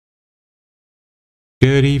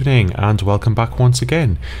Good evening and welcome back once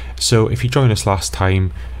again. So if you joined us last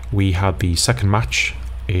time, we had the second match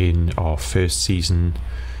in our first season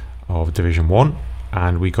of Division 1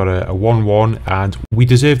 and we got a 1-1 and we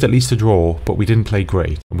deserved at least a draw, but we didn't play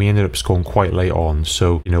great and we ended up scoring quite late on,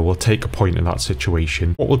 so we'll take a point in that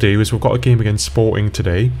situation. What we'll do is we've got a game against Sporting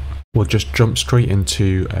today. We'll just jump straight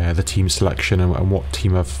into the team selection and what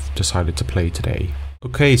team I've decided to play today.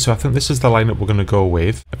 Okay, so I think this is the lineup we're going to go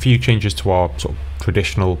with. A few changes to our sort of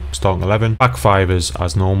traditional starting 11. Back five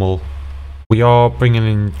as normal. We are bringing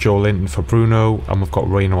in Joe Linton for Bruno, and we've got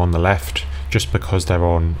Rayner on the left, just because they're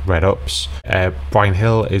on red ups. Brian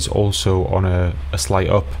Hill is also on a slight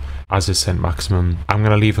up, as is Saint-Maximin. I'm going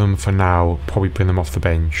to leave him for now, probably bring them off the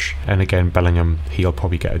bench. And again, Bellingham, he'll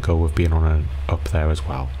probably get a go with being on an up there as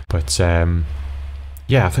well. But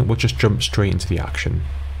yeah, I think we'll just jump straight into the action.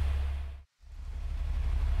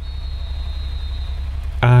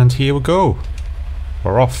 And here we go,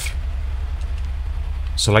 we're off.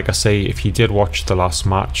 So like I say, if you did watch the last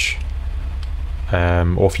match,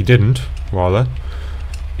 or if you didn't rather,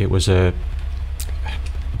 it was a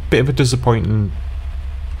bit of a disappointing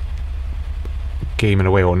game in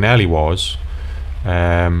a way, or nearly was.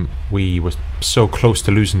 We were so close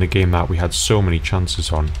to losing the game that we had so many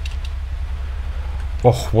chances on.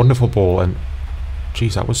 Oh, wonderful ball, and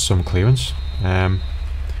geez, that was some clearance.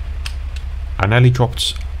 I nearly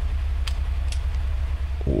dropped.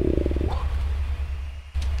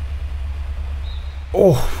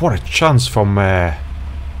 Oh, what a chance from Ice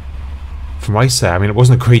there. I mean, it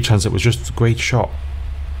wasn't a great chance, it was just a great shot.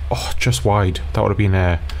 Oh, just wide. That would have been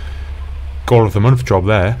a goal of the month job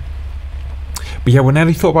there. But yeah, we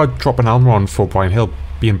nearly thought about dropping Almiron for Brian Hill,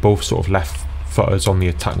 being both sort of left footers on the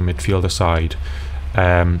attacking midfielder side.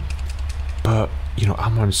 But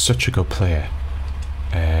Almiron is such a good player.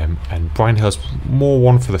 And Brian Hill's more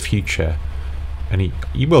one for the future, and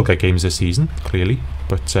he will get games this season clearly,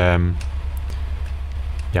 but yeah,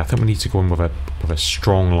 I think we need to go in with a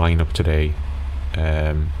strong lineup today.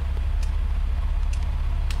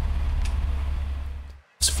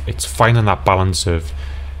 It's finding that balance of,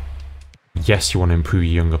 yes, you want to improve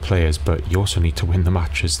your younger players, but you also need to win the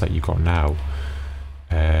matches that you've got now.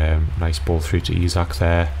 Nice ball through to Isaac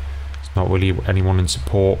there. It's not really anyone in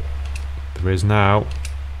support. There is now.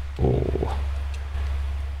 Oh,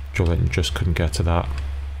 Joe Linton just couldn't get to that.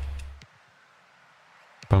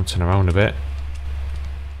 Bouncing around a bit.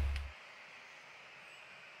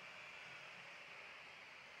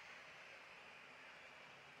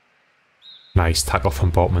 Nice tackle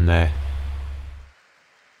from Botman there.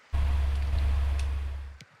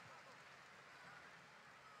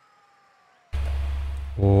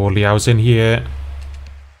 Oh, Liao's in here.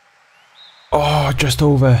 Oh, just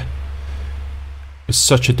over. It's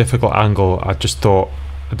such a difficult angle. I just thought,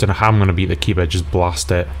 I don't know how I'm going to beat the keeper. Just blast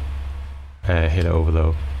it. Hit it over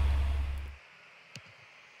though.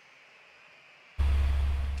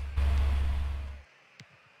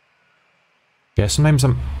 Yeah, sometimes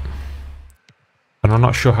and I'm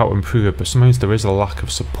not sure how to improve it, but sometimes there is a lack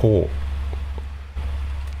of support.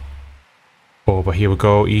 Oh, but here we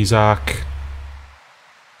go, Isaac.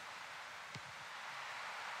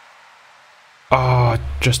 Ah, oh,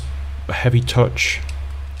 just a heavy touch.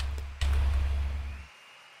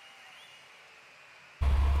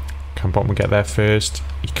 Can Botman get there first?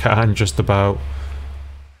 He can, just about.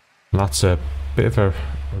 And that's a bit of a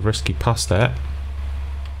risky pass there.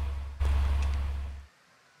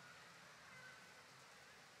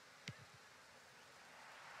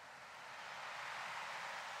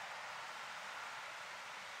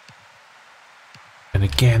 And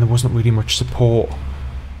again, there wasn't really much support.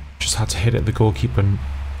 Just had to hit it at the goalkeeper and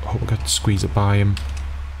hope we got to squeeze it by him.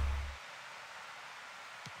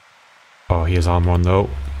 Oh, here's Almiron though.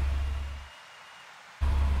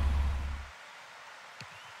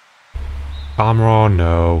 Almiron,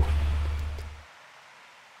 no.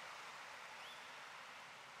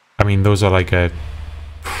 I mean, those are like a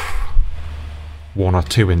 1 or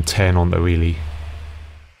 2 in 10, aren't they, really?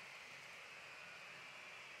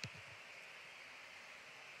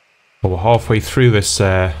 Well, we're halfway through this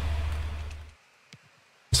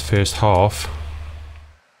first half,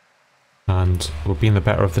 and we're being the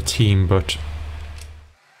better of the team, but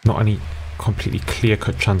not any completely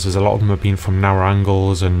clear-cut chances. A lot of them have been from narrow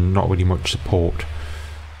angles and not really much support,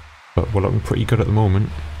 but we're looking pretty good at the moment.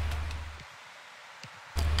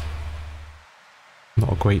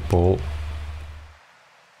 Not a great ball.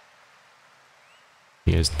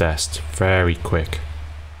 Here's Dest, very quick.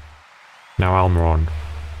 Now Almiron.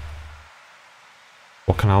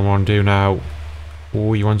 What can Almiron do now?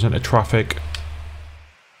 Oh, he runs into traffic.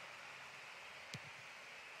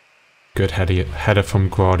 Good header from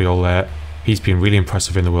Guardiola there. He's been really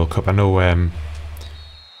impressive in the World Cup. I know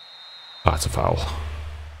that's a foul.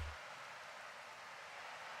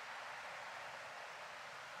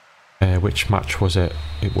 Which match was it?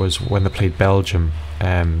 It was when they played Belgium,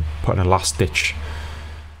 putting a last-ditch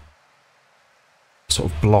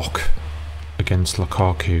sort of block against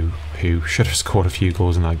Lukaku, who should have scored a few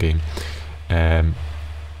goals in that game. Yeah,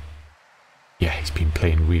 he's been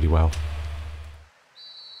playing really well.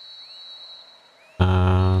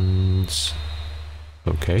 And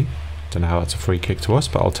okay, don't know how that's a free kick to us,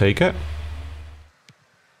 but I'll take it.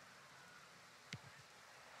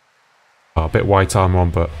 Oh, a bit white arm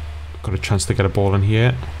on, but got a chance to get a ball in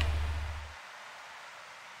here.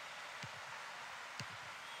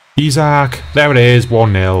 Isaac, there it is,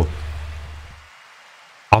 1-0.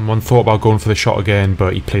 Almond thought about going for the shot again,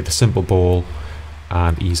 but he played the simple ball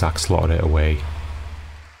and Isaac slotted it away.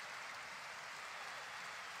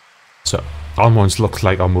 So Almond's looks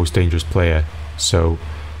like our most dangerous player, so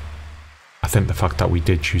I think the fact that we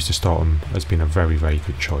did choose to start him has been a very, very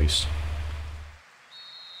good choice.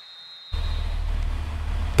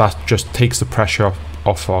 That just takes the pressure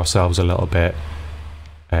off ourselves a little bit.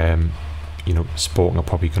 You know, Sporting are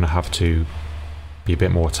probably going to have to be a bit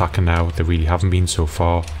more attacking now. They really haven't been so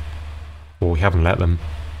far, or we haven't let them.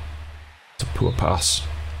 It's a poor pass.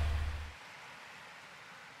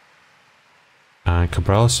 And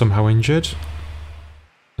Cabral's somehow injured.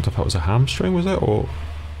 I don't know if that was a hamstring, was it, or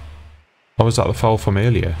was that the foul from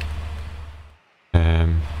earlier?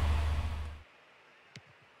 And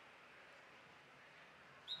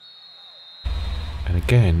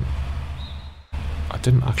again, I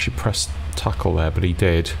didn't actually press tackle there, but he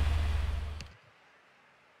did.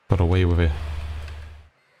 Got away with it.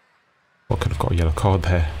 Well, could have got a yellow card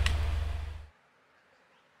there.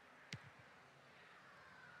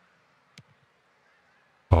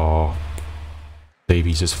 Oh,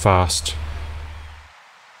 Davies is fast.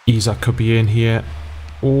 Isaac could be in here.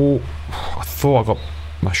 Oh, I thought I got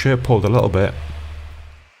my shirt pulled a little bit.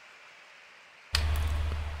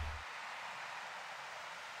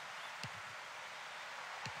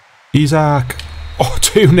 Isaac! Oh,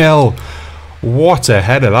 2-0! What a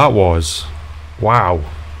header that was! Wow.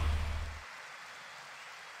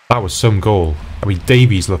 That was some goal. I mean,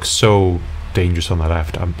 Davies looks so dangerous on the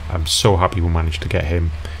left. I'm so happy we managed to get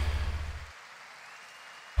him.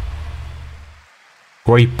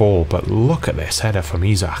 Great ball, but look at this header from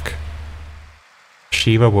Isaac.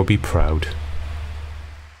 Shiva will be proud.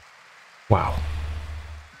 Wow.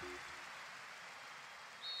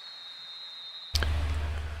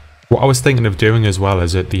 What I was thinking of doing as well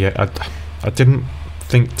is I didn't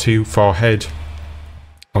think too far ahead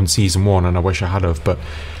on season 1, and I wish I had have, but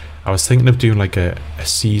I was thinking of doing like a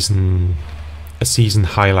season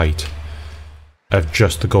highlight of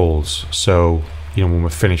just the goals. So, you know, when we're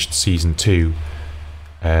finished season 2,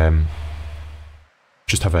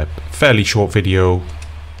 just have a fairly short video.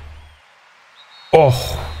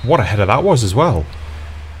 Oh, what a header that was as well.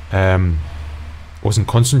 Wasn't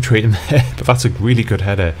concentrating there, but that's a really good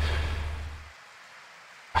header.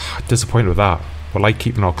 Disappointed with that. We like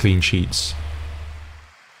keeping our clean sheets.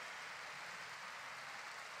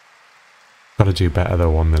 Got to do better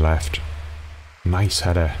though on the left. Nice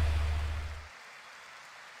header.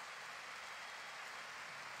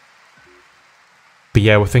 But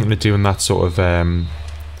yeah, we're thinking of doing that sort of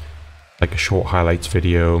like a short highlights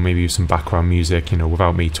video, maybe with some background music, you know,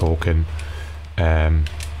 without me talking.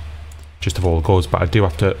 Just of all the goals, but I do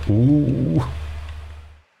have to... Ooh.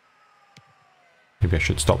 Maybe I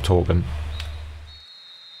should stop talking.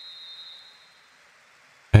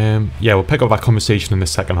 Yeah, we'll pick up that conversation in the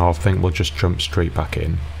second half. I think we'll just jump straight back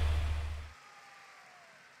in.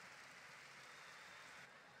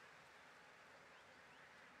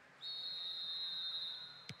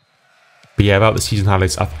 But yeah, about the season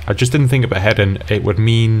highlights, I just didn't think of it ahead, and it would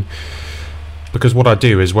mean... Because what I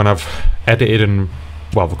do is when I've edited and...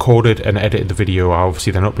 well, recorded and edited the video, I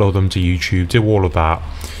obviously then upload them to YouTube, do all of that,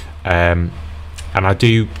 and I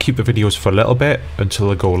do keep the videos for a little bit until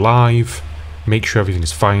they go live, make sure everything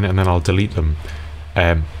is fine, and then I'll delete them.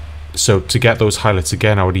 So to get those highlights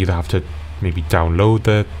again, I would either have to maybe download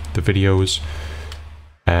the videos,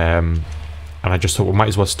 and I just thought we might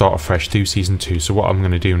as well start afresh, do season 2. So what I'm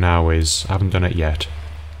going to do now is, I haven't done it yet,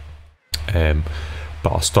 but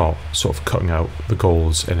I'll start sort of cutting out the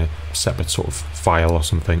goals in a separate sort of file or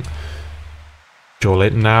something. Joe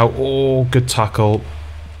Layton now. Oh, good tackle.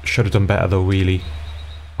 Should have done better though, really.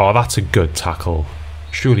 Oh, that's a good tackle.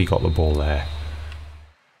 Surely got the ball there.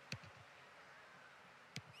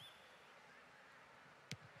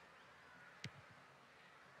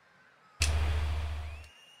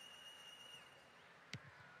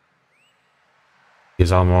 Here's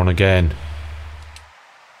Almiron again.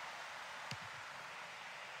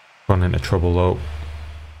 Run into trouble though.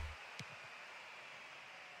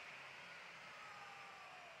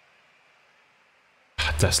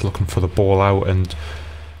 Just looking for the ball out, and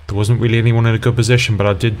there wasn't really anyone in a good position, but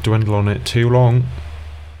I did dwindle on it too long.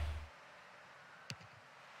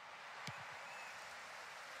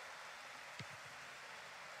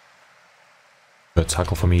 Good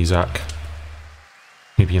tackle from Isaac.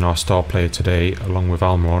 Maybe our star player today, along with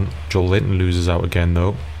Almiron. Joel Linton loses out again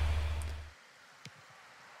though.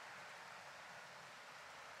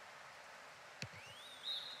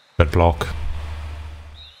 Good block.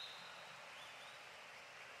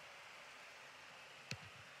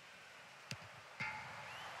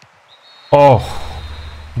 Oh,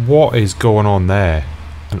 what is going on there?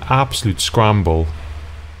 An absolute scramble.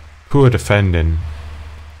 Poor defending.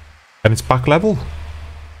 And it's back level.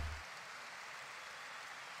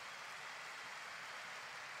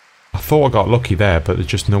 I thought I got lucky there, but there's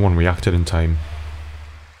just no one reacted in time.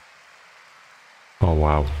 Oh,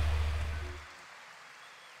 wow.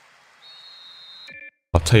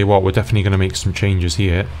 I'll tell you what, we're definitely going to make some changes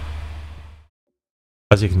here.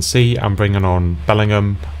 As you can see, I'm bringing on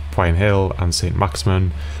Bellingham, Brian Hill and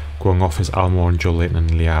Saint-Maximin. Going off is Almiron, Joe Linton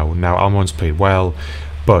and Liao. Now, Almiron's played well,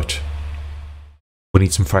 but we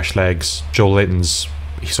need some fresh legs. Joe Linton's,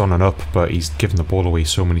 he's on and up, but he's given the ball away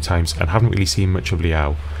so many times and haven't really seen much of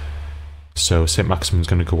Liao. So Saint-Maximin's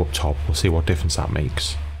going to go up top. We'll see what difference that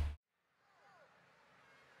makes.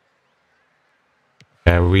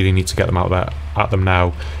 Yeah, we really need to get them out there at them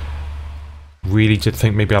now. Really did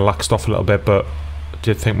think maybe I laxed off a little bit, but I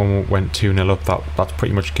did think when we went 2-0 up, that's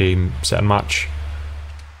pretty much game, set and match.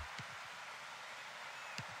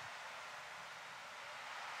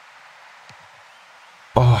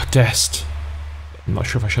 Oh, Dest. I'm not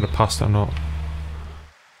sure if I should have passed or not.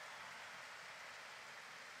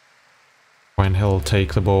 Brian Hill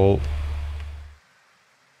take the ball.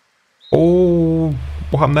 Oh,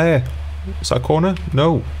 what happened there? Is that a corner?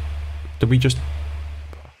 No. Did we just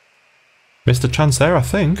miss the chance there, I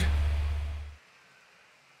think?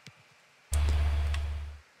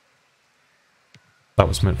 That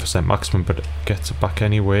was meant for Saint-Maximin, but it gets it back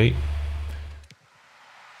anyway.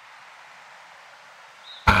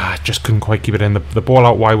 Just couldn't quite keep it in. The ball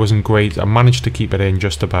out wide wasn't great. I managed to keep it in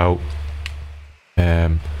just about.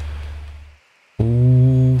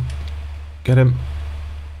 Ooh, get him.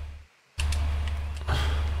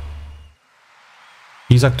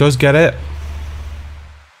 Isaac does get it.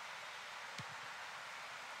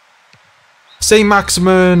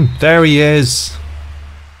 Saint-Maximin! There he is.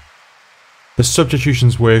 The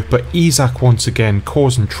substitutions work, but Isaac once again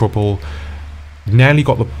causing trouble. Nearly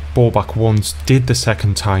got the ball back once, did the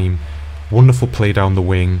second time. Wonderful play down the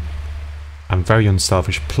wing. And very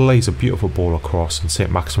unselfish. Plays a beautiful ball across, and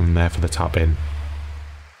Saint-Maximin there for the tap in.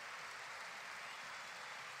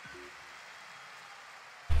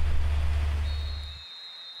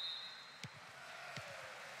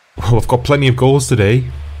 Well, we've got plenty of goals today.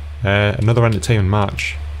 Another entertainment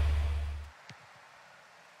match.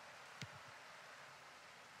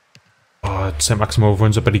 Oh, Saint-Maximin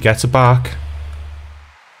overruns it, but he gets it back.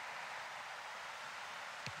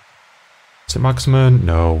 Saint-Maximin,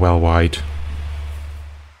 no, well wide.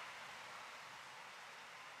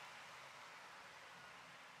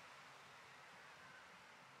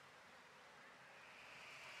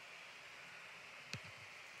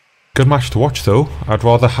 Good match to watch though. I'd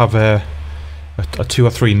rather have a 2 or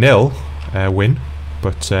 3-0 win,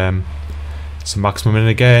 but Saint-Maximin in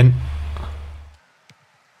again.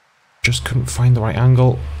 Just couldn't find the right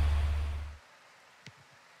angle.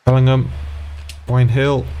 Bellingham, Brian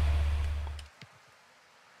Hill.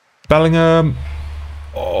 Bellingham.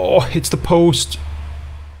 Oh, hits the post.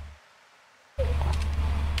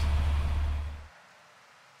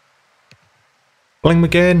 Bellingham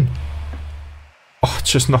again. Oh,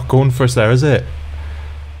 it's just not going for us there, is it?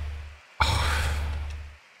 Oh.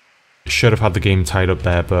 Should have had the game tied up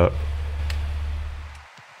there, but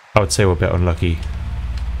I would say we're a bit unlucky.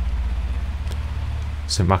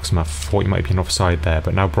 Saint-Maximin, I thought he might have been offside there,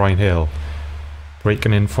 but now Brian Hill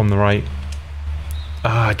breaking in from the right.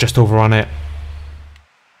 Ah, just overrun it.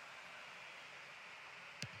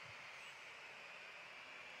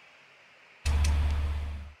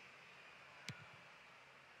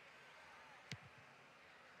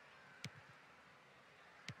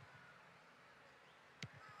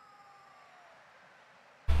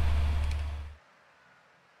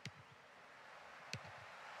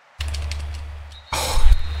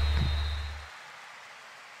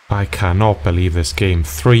 I cannot believe this game.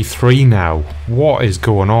 3-3 now. What is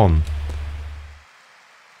going on?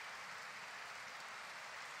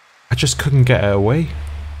 just couldn't get it away.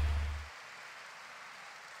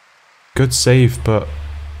 Good save, but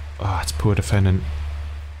it's poor defending.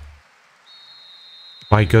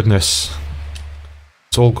 My goodness.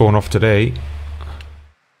 It's all going off today.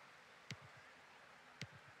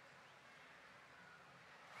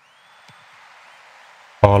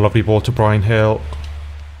 Oh, lovely ball to Brian Hill.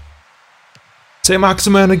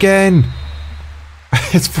 Saint-Maximin again!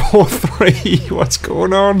 It's 4-3. What's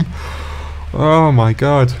going on? Oh my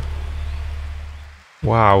god.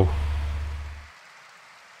 Wow.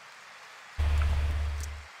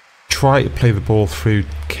 Try to play the ball through.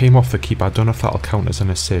 Came off the keeper. I don't know if that'll count as an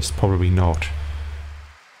assist. Probably not.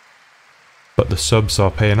 But the subs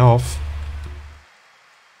are paying off.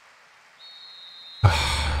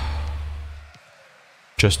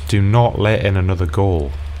 Just do not let in another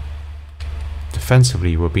goal.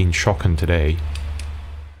 Defensively, we're being shocking today.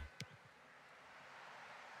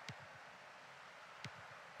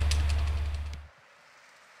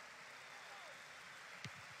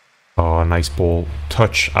 Oh, nice ball.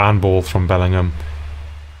 Touch and ball from Bellingham.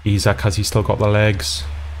 Isak, has he still got the legs?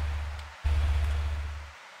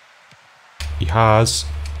 He has.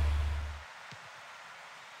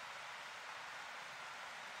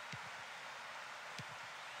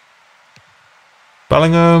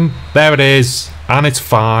 Bellingham, there it is, and it's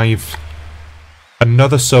 5.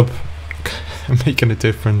 Another sub making a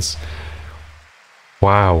difference.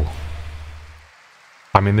 Wow.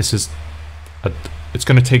 I mean, this is it's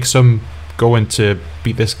going to take some going to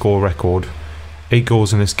beat this goal record. 8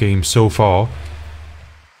 goals in this game so far.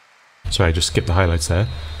 Sorry, I just skipped the highlights there.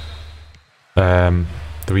 The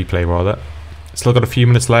replay rather. Still got a few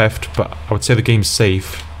minutes left, but I would say the game's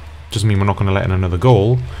safe. Doesn't mean we're not going to let in another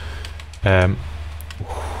goal. And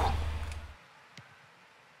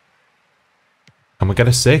we get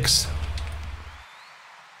a 6.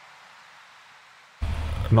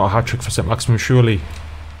 Not a hat-trick for Saint-Maximin, surely.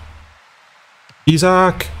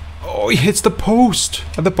 Isak! Oh, he hits the post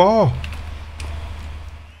at the bar.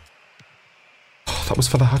 Oh, that was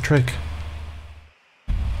for the hat-trick.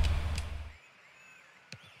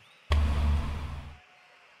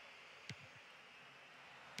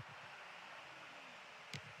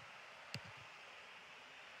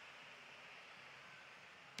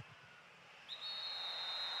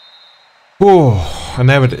 Oh, and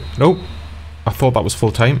there it... Nope. I thought that was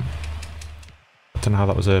full time. I don't know how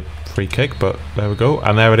that was a free kick, but there we go.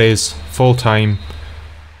 And there it is. Full time.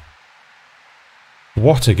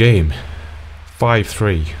 What a game.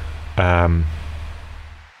 5-3.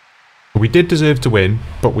 We did deserve to win,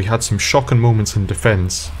 but we had some shocking moments in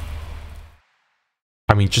defence.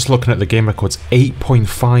 I mean, just looking at the game records,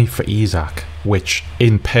 8.5 for Isak, which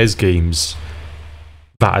in PES games...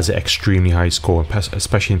 that is an extremely high score,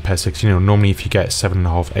 especially in PES 6. You know, normally if you get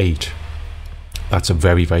 7.5, 8, that's a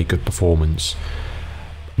very, very good performance.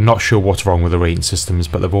 Not sure what's wrong with the rating systems,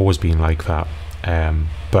 but they've always been like that.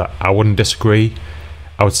 But I wouldn't disagree.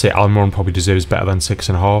 I would say Almiron probably deserves better than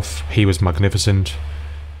 6.5. He was magnificent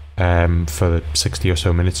for the 60 or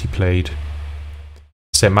so minutes he played.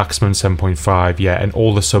 Saint-Maximin 7.5, yeah, and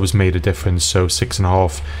all the subs made a difference, so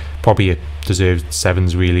 6.5 probably deserved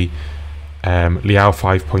 7s really. Liao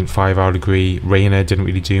 5.5, I would agree. Reina didn't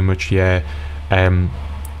really do much, yeah.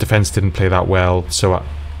 Defence didn't play that well, so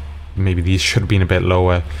maybe these should have been a bit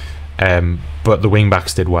lower. But the wing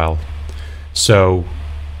backs did well. So,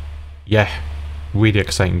 yeah, really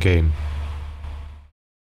exciting game.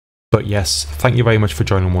 But yes, thank you very much for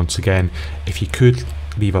joining once again. If you could,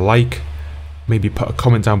 leave a like, maybe put a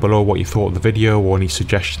comment down below what you thought of the video or any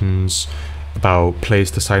suggestions about players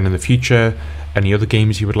to sign in the future, any other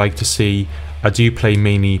games you would like to see. I do play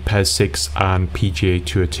mainly PES 6 and PGA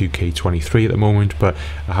Tour 2K23 at the moment, but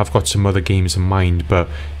I have got some other games in mind. But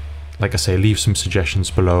like I say, leave some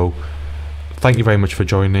suggestions below. Thank you very much for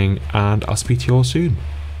joining, and I'll speak to you all soon.